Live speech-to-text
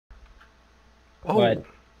What? Oh,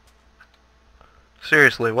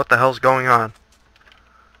 seriously, what the hell's going on?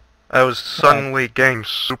 I was What? suddenly getting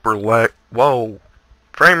super lag. Whoa.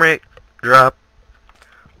 Frame rate drop.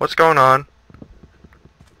 What's going on?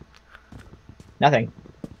 Nothing.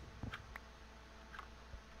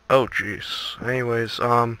 Oh, jeez. Anyways,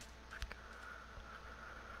 uh,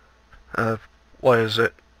 what is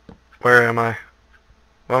it? Where am I?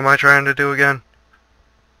 What am I trying to do again?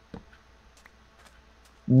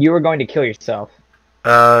 You were going to kill yourself.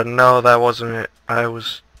 No, that wasn't it. I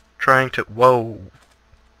was trying to. Whoa.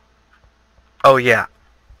 Oh, yeah.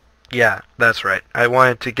 Yeah, that's right. I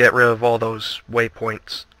wanted to get rid of all those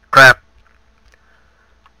waypoints. Crap.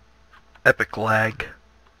 Epic lag.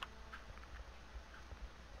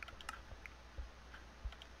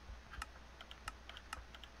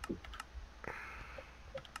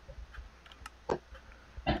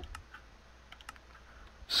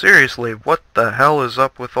 Seriously, what the hell is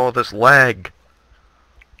up with all this lag?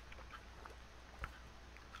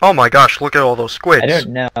 Oh my gosh, look at all those I squids.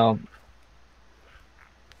 don't know.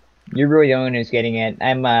 You're really the only one who's getting it.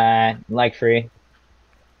 I'm, like free.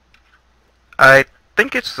 I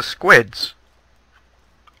think it's the squids.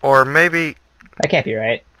 Or maybe... That can't be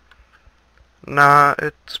right. Nah,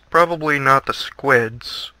 it's probably not the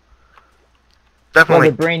squids. Well, they're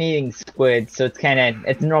Definitely... brain-eating squids, so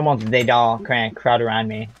it's normal that they all kind of crowd around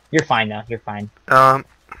me. You're fine, though. You're fine. Um,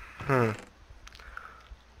 hmm.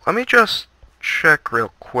 Let me just check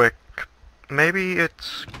real quick. Maybe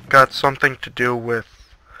it's got something to do with...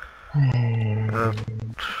 Uh,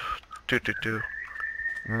 do.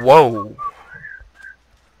 Whoa.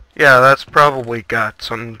 Yeah, that's probably got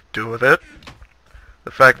something to do with it.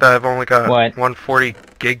 The fact that I've only got What? 140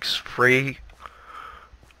 gigs free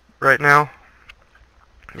right now.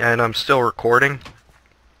 And I'm still recording.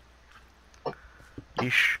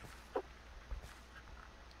 Yeesh.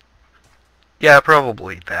 Yeah,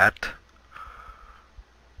 probably that.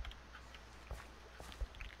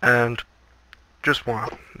 And just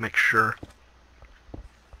want to make sure.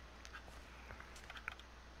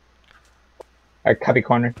 Our cubby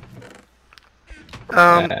corner.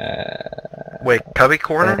 Um, wait, Cubby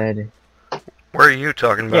Corner? Good. Where are you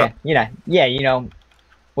talking about? Yeah, you know,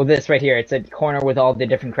 well, this right here, it's a corner with all the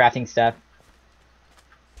different crafting stuff.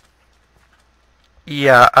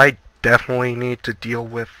 Yeah, I definitely need to deal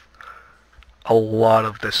with a lot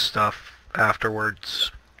of this stuff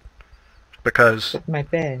afterwards. Because With my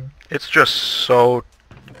bed. it's just so...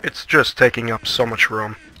 It's just taking up so much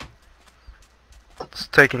room. It's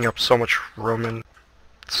taking up so much room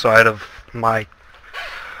inside of my...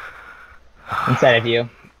 Inside of you.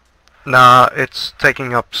 Nah, it's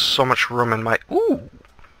taking up so much room in my... Ooh!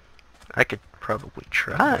 I could probably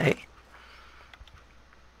try.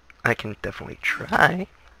 I can definitely try.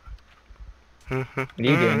 What are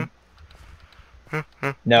you doing?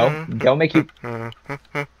 No, don't make you...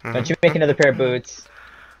 Don't you make another pair of boots.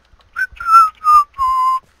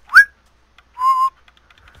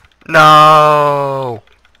 No!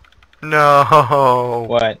 No!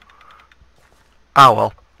 What? Oh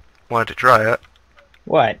well. Wanted to try it.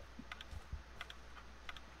 What?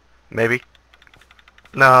 Maybe.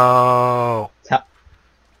 No! Tell...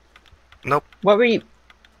 Nope. What were you...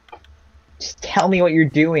 Just tell me what you're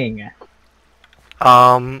doing.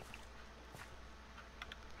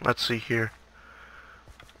 Let's see here.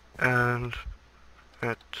 And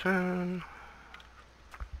at 10.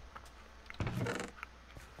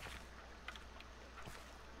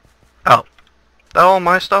 Oh, that all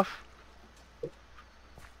my stuff?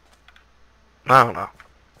 I don't know.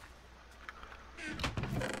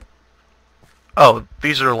 Oh,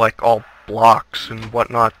 these are like all blocks and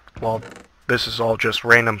whatnot. Well, this is all just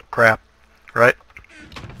random crap, right?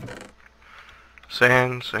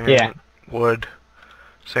 Sand, Yeah. wood,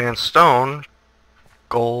 sandstone,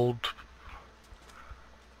 gold.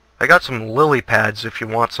 I got some lily pads if you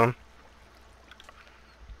want some.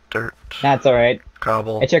 Dirt, That's alright.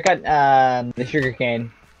 cobble. Hey, check out, the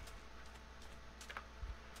sugarcane.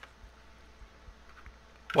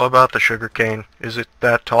 What about the sugarcane? Is it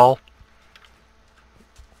that tall?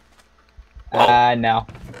 No.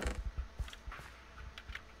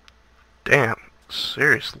 Damn,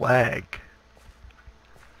 serious lag.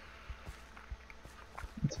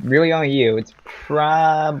 It's really only you. It's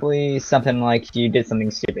probably something like you did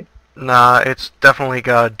something stupid. Nah, it's definitely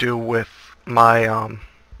got to do with my,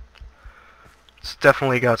 it's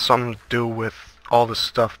definitely got something to do with all the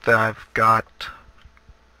stuff that I've got.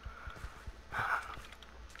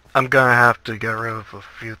 I'm gonna have to get rid of a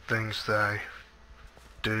few things that I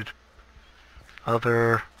did.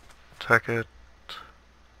 Other, ticket,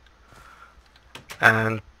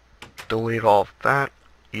 and delete all of that.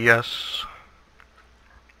 Yes.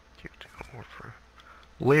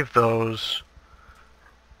 leave those,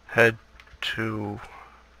 head to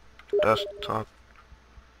desktop.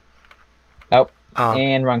 Oh, Um,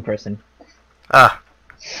 and wrong person. ah,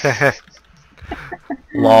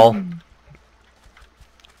 lol.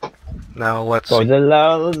 Now let's For see. the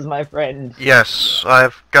lows, my friend. Yes,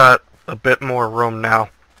 I've got a bit more room now.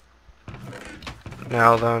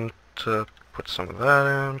 Now then, to put some of that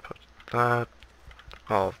in, put that,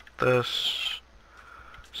 all of this,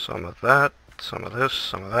 some of that, some of this,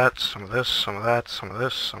 some of that, some of this, some of that, some of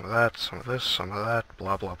this, some of that, some of this, some of that,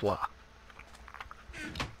 blah blah blah.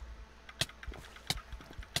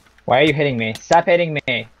 Why are you hitting me? Stop hitting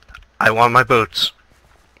me. I want my boots.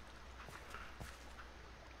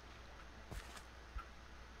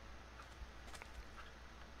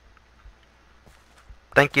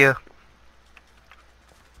 Thank you.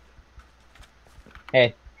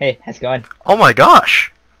 Hey, how's it going? Oh my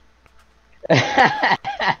gosh!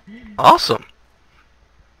 Awesome.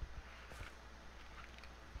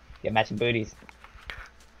 Get matching booties.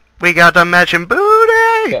 We got the matching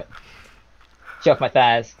booty! Show off my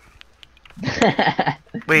thighs.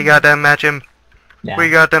 We got them matching. Nah. We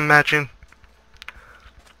got them matching.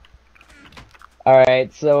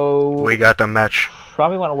 Alright, so... We got the match.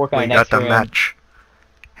 Probably want to work on We our got next the room. match.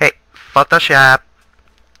 Hey, Photoshop.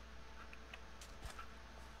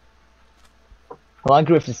 How long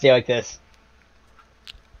do we have to stay like this?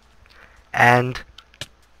 And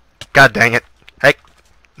god dang it. Hey,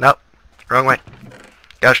 nope, wrong way.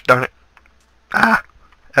 Gosh darn it. Ah,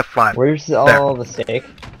 F5. Where's all the steak?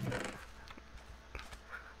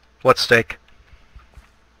 What steak?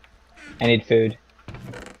 I need food.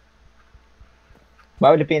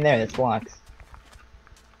 Why would it be in there? That's blocks.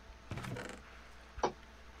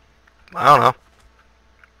 I don't know.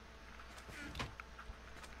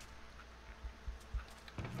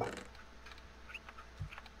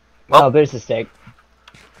 Well, Oh, there's the steak.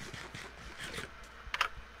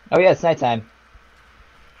 Oh yeah, it's nighttime.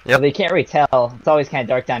 Yep. Well, you can't really tell. It's always kind of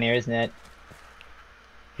dark down here, isn't it?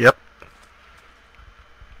 Yep.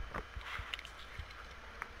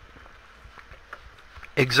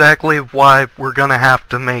 Exactly why we're gonna have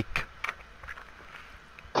to make...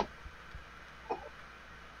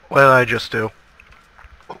 What did I just do?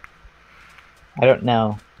 I don't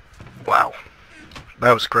know. Wow.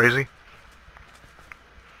 That was crazy.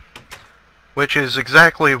 Which is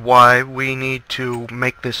exactly why we need to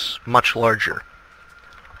make this much larger.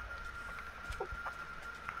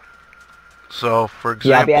 So, for example...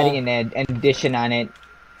 Yeah, I'll be adding an addition on it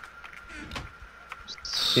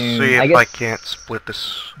soon. See if I guess... I can't split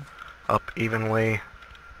this up evenly.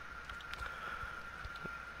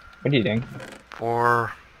 What are you doing?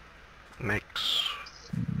 4 makes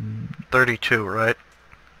 32, right?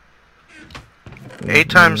 8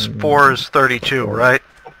 times 4 is 32, right?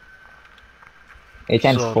 8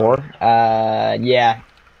 times So 4? Yeah.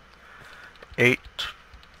 8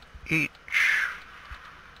 each.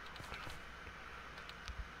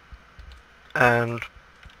 And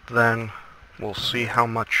then we'll see how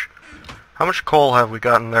much coal have we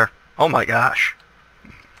gotten there. Oh my gosh.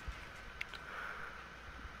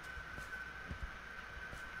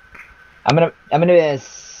 I'm gonna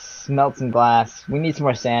smelt some glass. We need some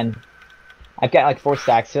more sand. I've got like 4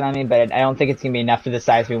 stacks, you know what I mean? But I don't think it's gonna be enough for the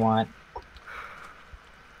size we want.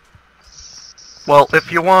 Well,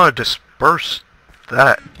 if you want to disperse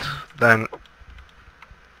that, then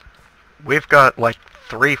we've got like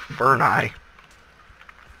 3 ferni.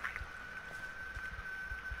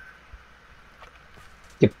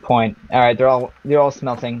 Good point. Alright, they're all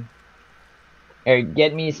smelting. Here,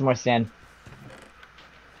 get me some more sand.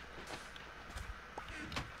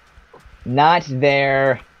 Not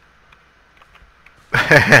there.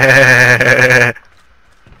 I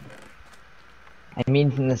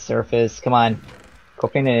mean from the surface. Come on.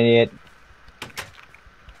 Quit being an idiot.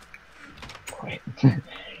 Quit.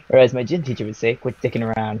 Or as my gym teacher would say, quit dicking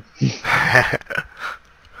around.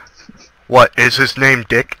 What, is his name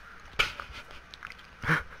Dick?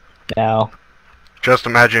 No. Just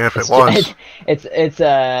imagine if it It's was.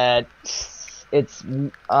 Crap.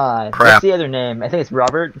 Crap. What's the other name? I think it's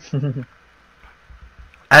Robert.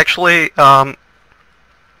 Actually, No,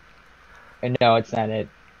 it's not it.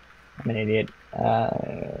 I'm an idiot.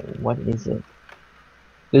 What is it?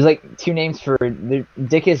 There's like 2 names for...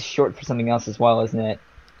 Dick is short for something else as well, isn't it?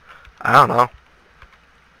 I don't know.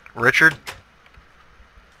 Richard?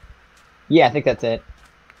 Yeah, I think that's it.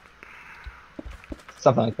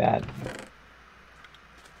 Something like that.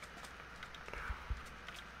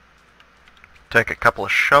 Take a couple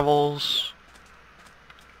of shovels.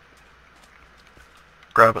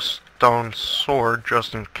 Grab a stone sword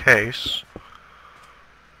just in case.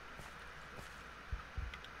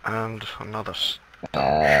 And another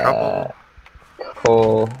Uh, shovel.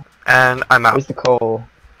 coal. And I'm out. Where's the coal?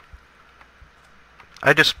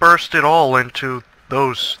 I dispersed it all into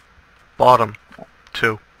those bottom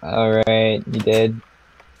two. Alright, you did.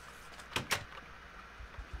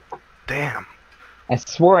 Damn. I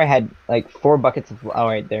swore I had like 4 buckets of.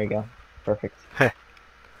 Alright, there you go. Perfect.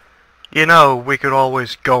 You know, we could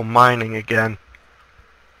always go mining again.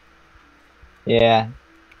 Yeah.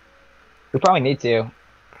 We probably need to.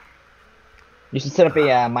 You should set up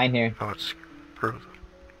a mine here. Oh, it's screwed.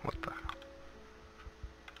 What the hell?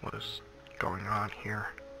 What is going on here?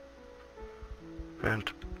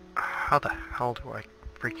 And how the hell do I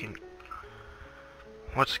freaking...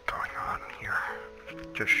 What's going on here?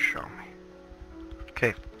 Just show me.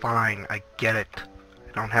 Okay, fine, I get it.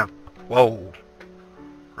 I don't have... Whoa!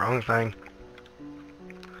 Wrong thing.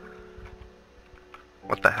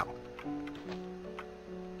 What the hell?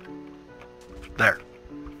 There.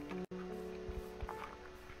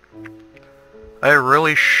 I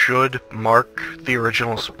really should mark the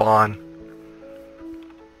original spawn.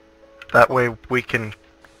 That way we can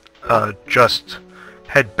just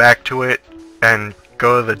head back to it and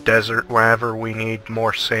go to the desert whenever we need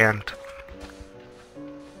more sand.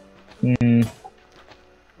 Hmm.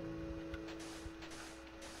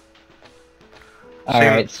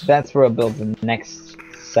 Alright, so that's where we'll build the next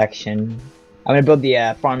section. I'm gonna build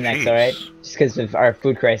the farm next, alright? Just because of our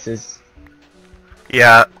food crisis.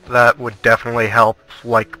 Yeah, that would definitely help,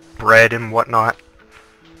 like bread and whatnot.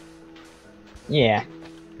 Yeah.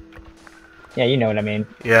 Yeah, you know what I mean.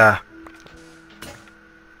 Yeah.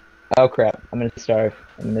 Oh crap, I'm gonna starve.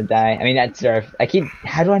 I'm gonna die. I mean, not starve. I keep...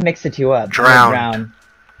 How do I mix the two up? Drowned.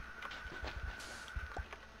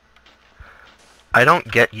 I don't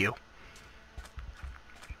get you.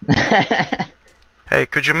 Hey,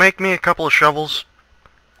 could you make me a couple of shovels?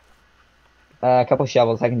 A couple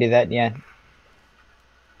shovels, I can do that, yeah.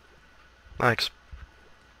 Thanks.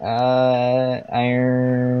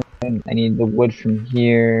 Iron... I need the wood from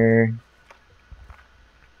here.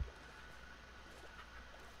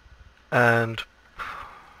 And...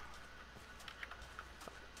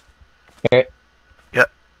 Here.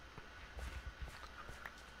 Yep.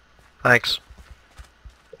 Thanks.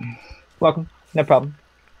 Welcome, no problem.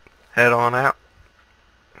 Head on out.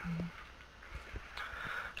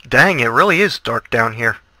 Dang, it really is dark down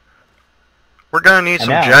here. We're gonna need some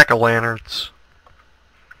jack-o'-lanterns.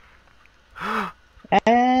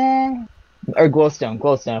 Or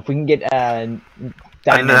glowstone. If we can get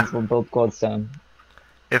diamonds, we'll build glowstone.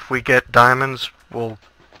 If we get diamonds, we'll...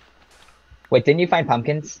 Wait, didn't you find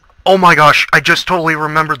pumpkins? Oh my gosh, I just totally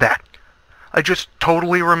remembered that. I just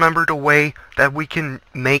totally remembered a way that we can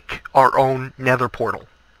make our own nether portal.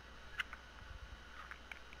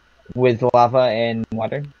 With lava and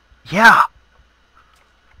water? Yeah!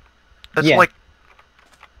 It's like...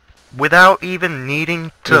 Without even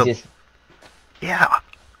needing to... Yeah.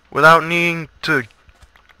 Without needing to...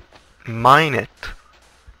 mine it.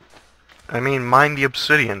 I mean, mine the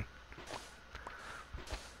obsidian.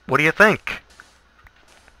 What do you think?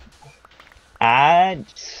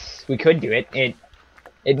 We could do it.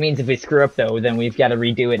 It means if we screw up, though, then we've got to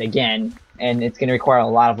redo it again. And it's going to require a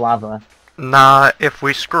lot of lava. Nah, if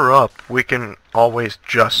we screw up, we can always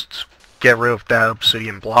just get rid of that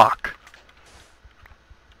obsidian block.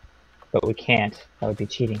 But we can't. That would be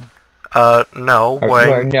cheating. No, wait.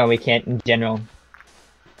 Or no, we can't in general.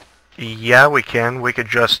 Yeah, we can. We could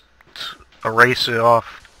just erase it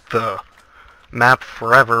off the map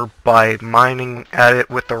forever by mining at it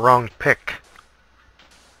with the wrong pick.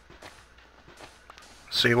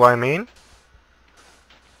 See what I mean?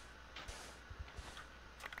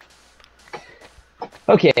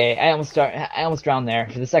 Okay, I almost drowned there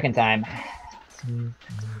for the second time.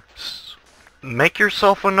 Make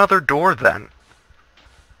yourself another door then.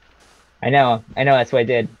 I know, that's what I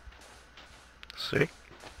did. See?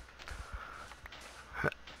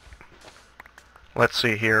 Let's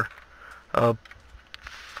see here.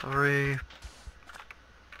 3...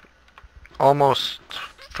 Almost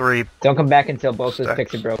 3... Don't come back until both those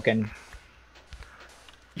picks are broken.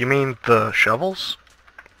 You mean the shovels?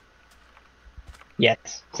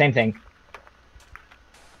 Yes, same thing.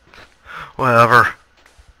 Whatever.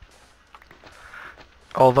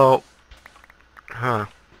 Although... Huh.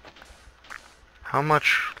 How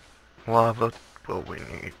much lava will we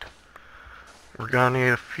need? We're gonna need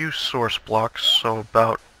a few source blocks, so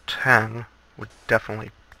about 10 would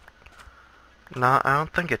definitely... Nah, I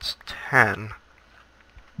don't think it's 10.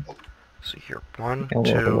 Let's see here. 1,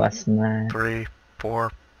 2, 3,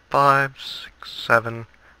 4, 5, 6, 7,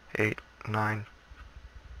 8, 9...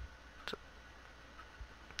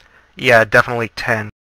 Yeah, definitely 10.